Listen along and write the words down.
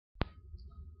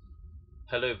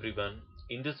Hello everyone.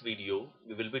 In this video,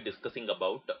 we will be discussing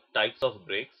about types of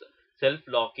brakes,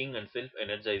 self-locking and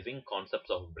self-energizing concepts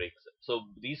of brakes. So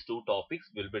these two topics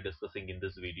we'll be discussing in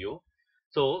this video.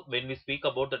 So when we speak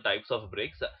about the types of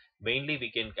brakes, mainly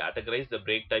we can categorize the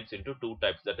brake types into two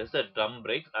types, that is the drum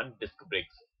brakes and disc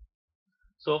brakes.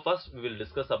 So first we will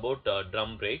discuss about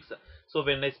drum brakes. So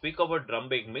when I speak about drum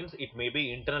brake means it may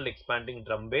be internal expanding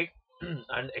drum brake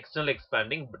and external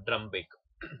expanding drum brake.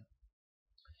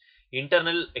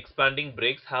 Internal expanding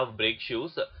brakes have brake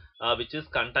shoes, which is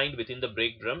contained within the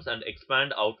brake drums and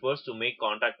expand outwards to make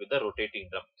contact with the rotating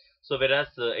drum. So whereas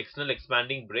external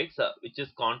expanding brakes, which is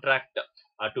contract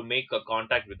to make a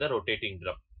contact with the rotating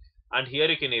drum. And here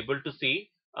you can able to see,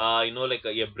 like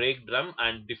a brake drum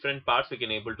and different parts we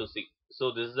can able to see.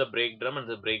 So this is the brake drum and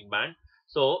the brake band.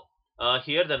 So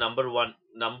here the number one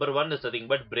is nothing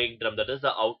but brake drum. That is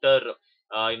the outer,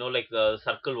 like the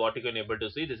circle what you can able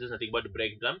to see. This is nothing but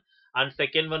brake drum, and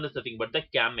second one is nothing but the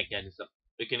cam mechanism.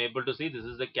 You can able to see this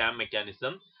is the cam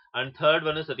mechanism, and third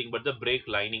one is nothing but the brake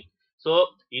lining. So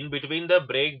in between the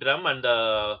brake drum and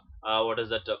the what is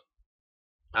that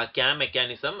cam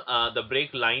mechanism, the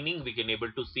brake lining we can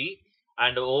able to see,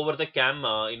 and over the cam,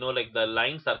 like the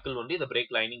line circle only the brake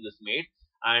lining is made.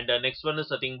 And next one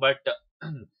is nothing but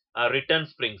return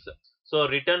springs. So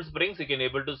return springs you can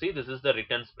able to see, this is the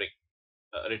return spring.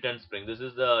 Return spring, this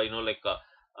is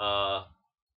the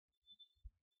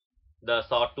the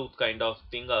sawtooth kind of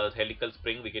thing, helical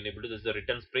spring we can able to, this is the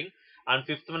return spring. And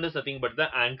fifth one is nothing but the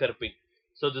anchor pin.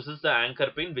 So this is the anchor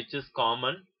pin which is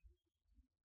common.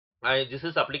 This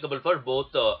is applicable for both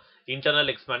internal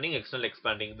expanding, external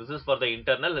expanding. This is for the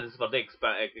internal, this is for the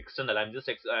external. I'm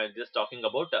just talking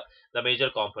about the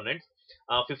major components.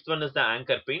 Fifth one is the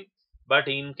anchor pin, but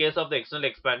in case of the external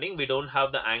expanding we don't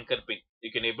have the anchor pin.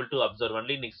 You can able to observe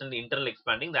only in internal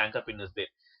expanding the anchor pin is there.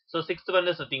 So sixth one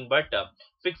is nothing but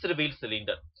fixed wheel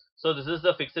cylinder. So this is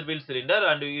the fixed wheel cylinder,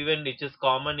 and even it is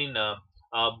common in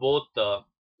both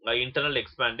internal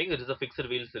expanding, it is a fixed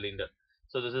wheel cylinder.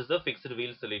 So this is the fixed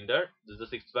wheel cylinder. This is the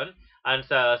sixth one, and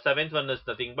seventh one is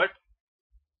nothing but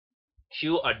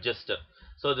shoe adjuster.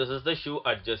 So this is the shoe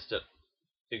adjuster.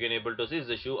 You can able to see is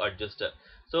the shoe adjuster.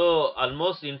 So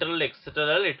almost internal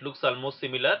external it looks almost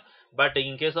similar, but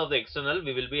in case of the external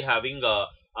we will be having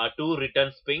two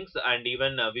return springs, and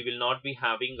even we will not be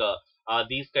having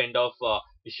these kind of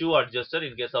shoe adjuster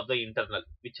in case of the internal,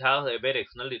 which has where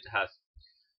external it has.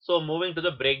 So moving to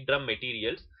the brake drum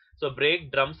materials. So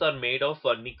brake drums are made of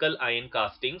nickel iron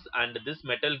castings, and this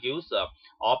metal gives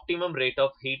optimum rate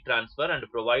of heat transfer and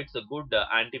provides a good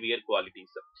anti-wear qualities.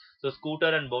 So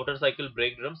scooter and motorcycle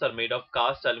brake drums are made of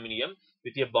cast aluminium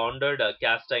with a bonded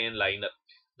cast iron liner.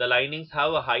 The linings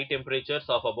have a high temperatures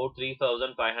of about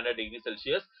 3500 degrees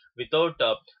Celsius without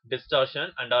distortion,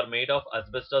 and are made of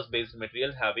asbestos based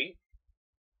material having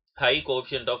high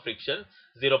coefficient of friction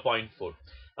 0.4.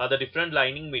 The different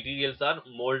lining materials are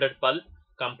molded pulp,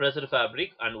 compressed fabric,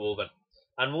 and woven.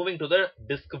 And moving to the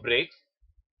disc brakes.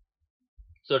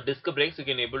 So disc brakes you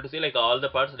can able to see like all the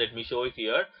parts. Let me show it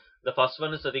here. The first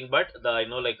one is nothing but the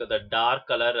like the dark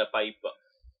color pipe.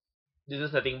 This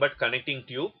is nothing but connecting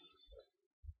tube.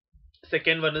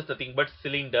 Second one is nothing but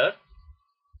cylinder.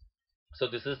 So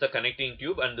this is the connecting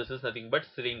tube, and this is nothing but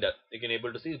cylinder. You can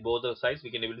able to see both the sides. We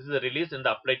can able to see the release in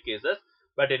the applied cases,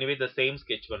 but anyway the same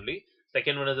sketch only.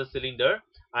 Second one is the cylinder,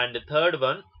 and the third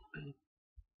one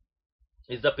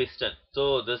is the piston.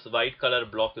 So this white color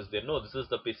block is there. No, this is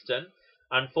the piston,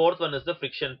 and fourth one is the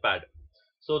friction pad.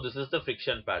 So this is the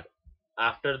friction pad.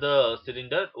 After the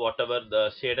cylinder, whatever the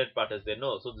shaded part is there.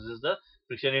 No, so this is the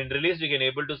friction. In release, you can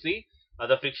able to see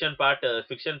the friction pad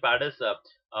is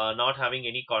not having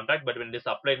any contact, but when it is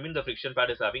applied, means the friction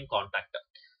pad is having contact.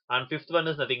 And fifth one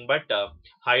is nothing but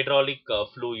hydraulic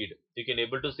fluid. You can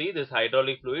able to see this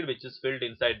hydraulic fluid which is filled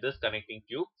inside this connecting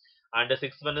tube. And the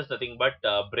sixth one is nothing but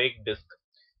brake disc.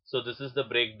 So this is the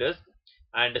brake disc.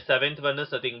 And the seventh one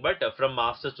is nothing but from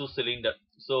master to cylinder.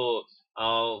 So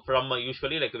from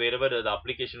usually like wherever the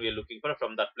application we are looking for,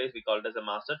 from that place we call it as a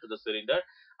master to the cylinder.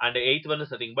 And the eighth one is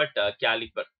nothing but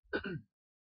caliper.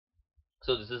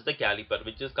 So this is the caliper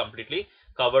which is completely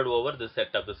covered over this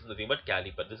setup. This is nothing but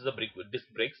caliper. This is the disc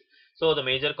brakes. So the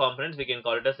major components we can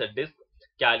call it as a disc,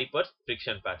 calipers,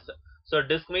 friction pads. So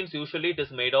disc means usually it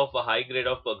is made of a high grade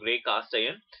of grey cast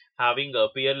iron having a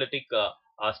pyrolytic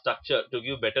structure to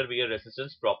give better wear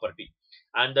resistance property.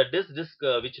 And the disc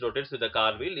which rotates with the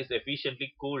car wheel is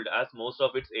efficiently cooled as most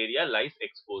of its area lies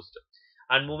exposed.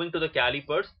 And moving to the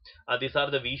calipers, these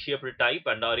are the V-shaped type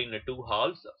and are in two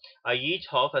halves. Each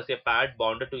half has a pad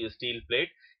bonded to a steel plate.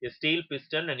 a steel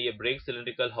piston and a brake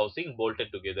cylindrical housing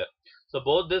bolted together. So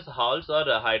both these halves are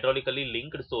hydraulically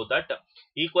linked so that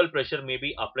equal pressure may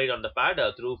be applied on the pad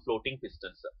through floating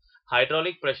pistons.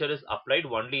 Hydraulic pressure is applied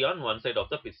only on one side of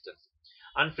the pistons.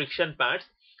 And friction pads,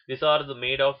 these are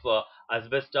made of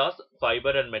asbestos,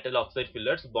 fiber and metal oxide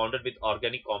fillets bonded with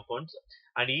organic compounds,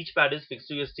 and each pad is fixed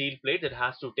to a steel plate that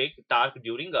has to take torque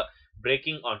during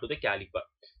braking onto the caliper.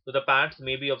 So the pads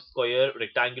may be of square,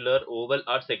 rectangular, oval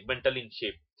or segmental in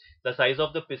shape. The size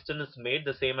of the piston is made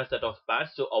the same as that of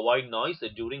pads to avoid noise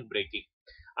during braking.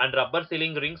 And rubber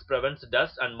sealing rings prevents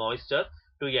dust and moisture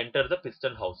to enter the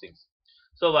piston housings.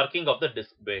 So working of the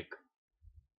disc brake.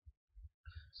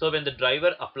 So when the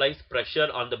driver applies pressure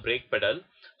on the brake pedal,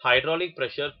 hydraulic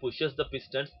pressure pushes the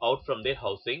pistons out from their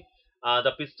housing.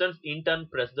 The pistons in turn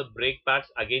press the brake pads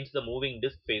against the moving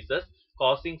disc faces,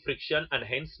 causing friction and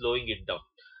hence slowing it down.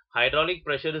 Hydraulic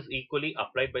pressure is equally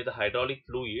applied by the hydraulic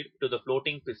fluid to the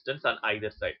floating pistons on either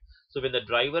side. So when the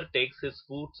driver takes his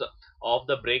foot off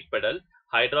the brake pedal,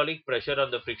 hydraulic pressure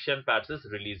on the friction pads is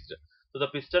released. So the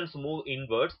pistons move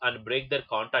inwards and break their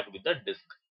contact with the disc.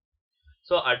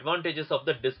 So advantages of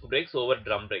the disc brakes over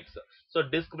drum brakes. So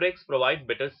disc brakes provide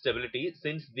better stability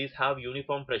since these have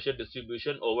uniform pressure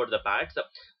distribution over the pads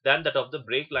than that of the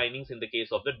brake linings in the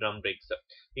case of the drum brakes.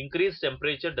 Increased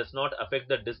temperature does not affect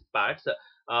the disc pads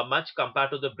much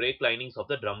compared to the brake linings of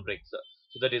the drum brakes.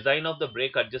 So the design of the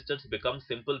brake adjusters becomes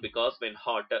simple because when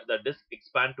hot, the disc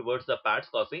expand towards the pads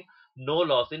causing no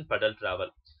loss in pedal travel.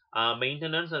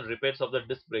 Maintenance and repairs of the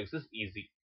disc brakes is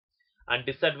easy. And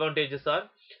disadvantages are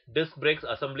disc brakes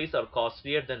assemblies are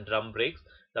costlier than drum brakes.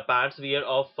 The pads wear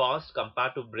off fast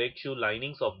compared to brake shoe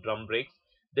linings of drum brakes.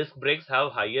 Disc brakes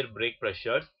have higher brake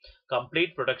pressures.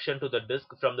 Complete protection to the disc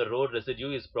from the road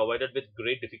residue is provided with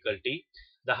great difficulty.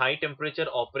 The high temperature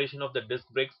operation of the disc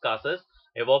brakes causes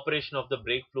evaporation of the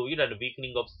brake fluid and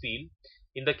weakening of seal.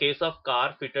 In the case of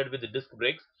car fitted with disc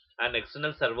brakes, an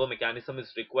external servo mechanism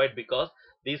is required because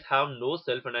these have no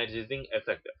self-energizing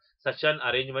effect. Such an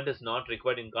arrangement is not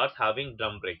required in cars having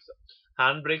drum brakes.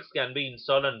 Hand brakes can be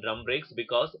installed on drum brakes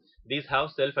because these have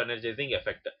self-energizing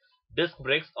effect. Disc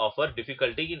brakes offer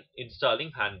difficulty in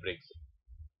installing hand brakes.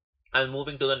 And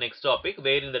moving to the next topic,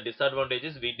 where in the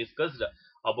disadvantages we discussed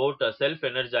about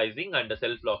self-energizing and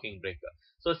self-locking brake.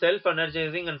 So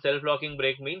self-energizing and self-locking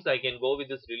brake means I can go with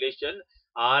this relation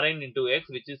Rn into X,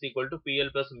 which is equal to PL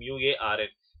plus mu A Rn,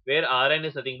 where Rn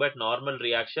is nothing but normal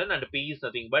reaction and P is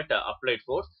nothing but applied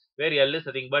force, where L is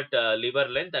nothing but lever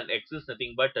length and X is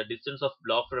nothing but distance of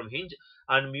block from hinge,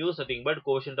 and mu is nothing but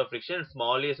coefficient of friction, and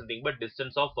small a is nothing but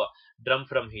distance of drum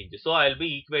from hinge. So I'll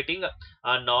be equating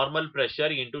normal pressure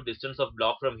into distance of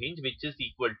block from hinge, which is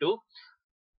equal to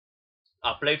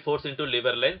applied force into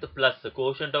lever length plus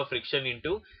coefficient of friction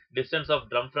into distance of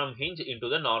drum from hinge into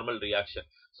the normal reaction.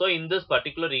 So in this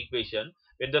particular equation,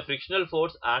 when the frictional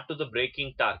force add to the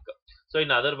braking torque, so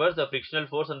in other words the frictional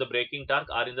force and the braking torque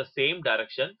are in the same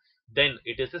direction, then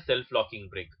it is a self-locking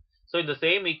brake. So in the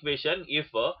same equation,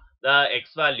 if the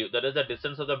x value, that is the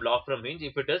distance of the block from hinge,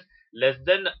 if it is less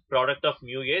than product of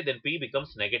mu a, then P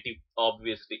becomes negative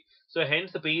obviously. So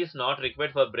hence P is not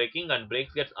required for braking and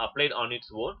brakes gets applied on its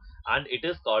own, and it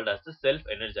is called as the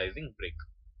self-energizing brake.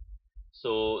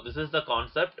 So this is the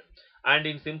concept, and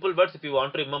in simple words if you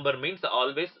want to remember means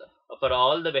always for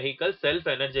all the vehicles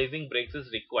self-energizing brakes is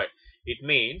required. It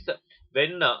means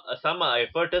when some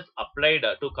effort is applied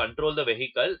to control the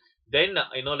vehicle, then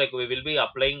like we will be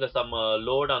applying some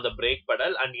load on the brake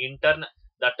pedal, and in turn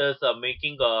that is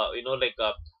making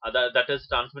that is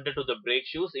transmitted to the brake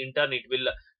shoes. In turn it will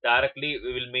directly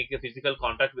we will make a physical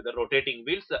contact with the rotating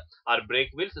wheels or brake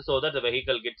wheels so that the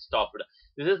vehicle gets stopped.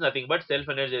 This is nothing but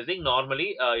self-energizing.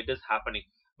 Normally it is happening.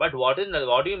 But what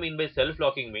do you mean by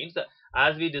self-locking means?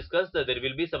 As we discussed, there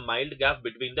will be some mild gap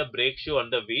between the brake shoe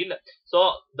and the wheel.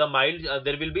 So the mild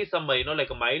there will be some like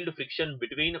a mild friction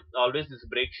between always this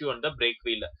brake shoe and the brake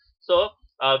wheel. So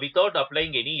without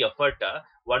applying any effort,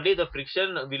 only the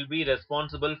friction will be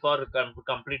responsible for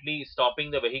completely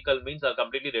stopping the vehicle means, or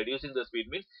completely reducing the speed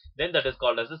means, then that is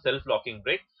called as a self-locking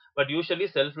brake. But usually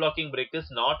self-locking brake is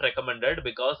not recommended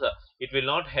because it will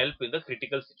not help in the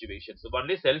critical situations. So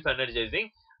only self-energizing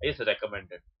is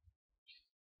recommended.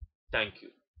 Thank you.